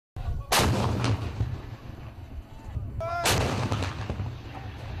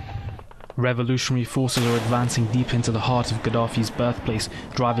Revolutionary forces are advancing deep into the heart of Gaddafi's birthplace,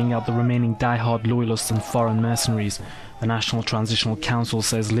 driving out the remaining die-hard loyalists and foreign mercenaries. The National Transitional Council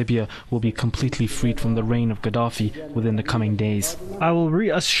says Libya will be completely freed from the reign of Gaddafi within the coming days. I will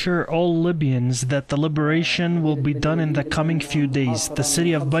reassure all Libyans that the liberation will be done in the coming few days. The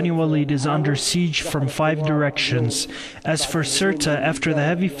city of Bani Walid is under siege from 5 directions. As for Sirte, after the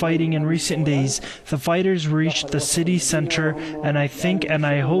heavy fighting in recent days, the fighters reached the city center, and I think and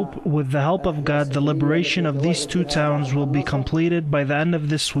I hope, with the help of God, the liberation of these 2 towns will be completed by the end of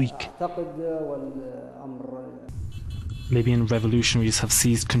this week. Libyan revolutionaries have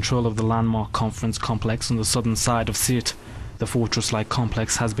seized control of the landmark conference complex on the southern side of Sirte. The fortress-like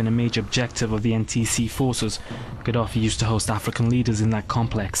complex has been a major objective of the NTC forces. Gaddafi used to host African leaders in that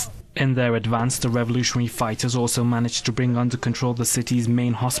complex. In their advance, the revolutionary fighters also managed to bring under control the city's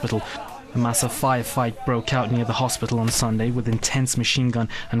main hospital. A massive firefight broke out near the hospital on Sunday with intense machine gun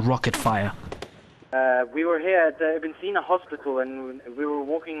and rocket fire. We were here at Ibn Sina hospital, and we were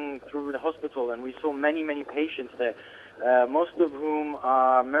walking through the hospital, and we saw many patients there, most of whom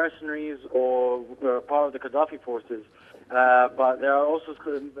are mercenaries or part of the Gaddafi forces. But there are also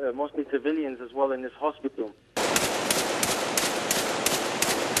mostly civilians as well in this hospital.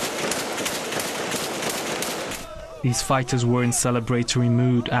 These fighters were in celebratory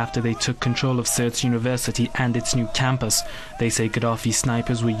mood after they took control of Sirte University and its new campus. They say Gaddafi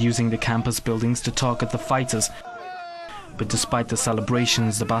snipers were using the campus buildings to target the fighters. But despite the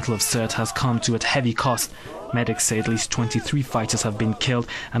celebrations, the Battle of Sirte has come to at heavy cost. Medics say at least 23 fighters have been killed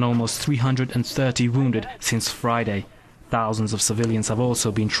and almost 330 wounded since Friday. Thousands of civilians have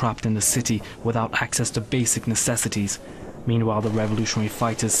also been trapped in the city without access to basic necessities. Meanwhile, the revolutionary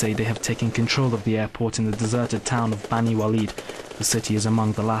fighters say they have taken control of the airport in the deserted town of Bani Walid. The city is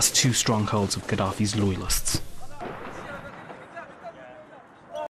among the last 2 strongholds of Gaddafi's loyalists.